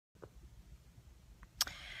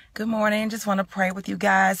Good morning. Just want to pray with you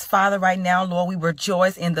guys. Father, right now, Lord, we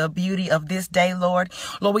rejoice in the beauty of this day, Lord.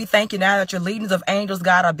 Lord, we thank you now that your legions of angels,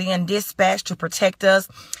 God, are being dispatched to protect us,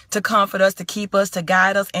 to comfort us, to keep us, to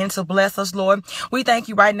guide us, and to bless us, Lord. We thank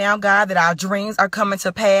you right now, God, that our dreams are coming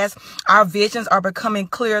to pass. Our visions are becoming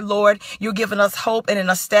clear, Lord. You're giving us hope and an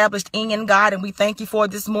established end, God, and we thank you for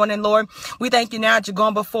it this morning, Lord. We thank you now that you're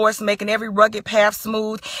going before us, making every rugged path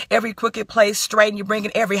smooth, every crooked place straight, and you're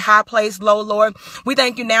bringing every high place low, Lord. We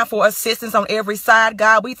thank you now for assistance on every side,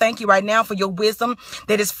 God. We thank you right now for your wisdom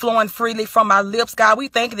that is flowing freely from our lips, God. We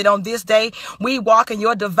thank you that on this day we walk in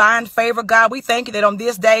your divine favor, God. We thank you that on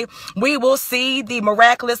this day we will see the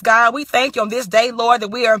miraculous, God. We thank you on this day, Lord, that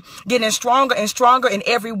we are getting stronger and stronger in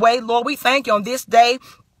every way, Lord. We thank you on this day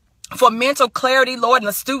for mental clarity, Lord, and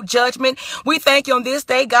astute judgment. We thank you on this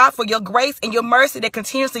day, God, for your grace and your mercy that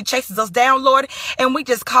continuously chases us down, Lord. And we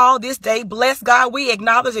just call this day blessed, God. We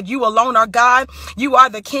acknowledge that you alone are God. You are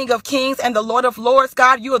the King of Kings and the Lord of Lords,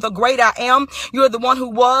 God. You are the great I am. You are the one who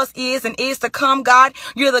was, is, and is to come, God.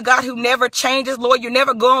 You're the God who never changes, Lord. You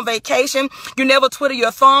never go on vacation. You never twiddle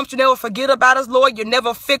your thumbs. You never forget about us, Lord. You're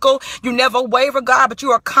never fickle. You never waver, God, but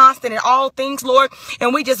you are constant in all things, Lord.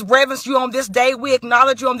 And we just reverence you on this day. We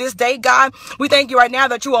acknowledge you on this day, God. We thank you right now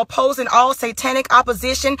that you are opposing all satanic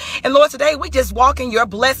opposition. And Lord, today we just walk in your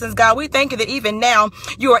blessings, God. We thank you that even now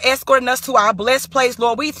you are escorting us to our blessed place,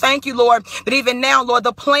 Lord. We thank you, Lord, that even now, Lord,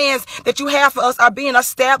 the plans that you have for us are being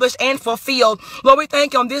established and fulfilled. Lord, we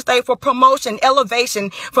thank you on this day for promotion,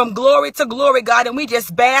 elevation from glory to glory, God. And we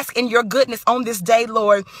just bask in your goodness on this day,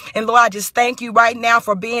 Lord. And Lord, I just thank you right now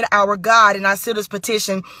for being our God. And I seal this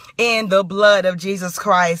petition in the blood of Jesus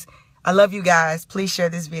Christ. I love you guys. Please share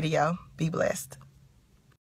this video. Be blessed.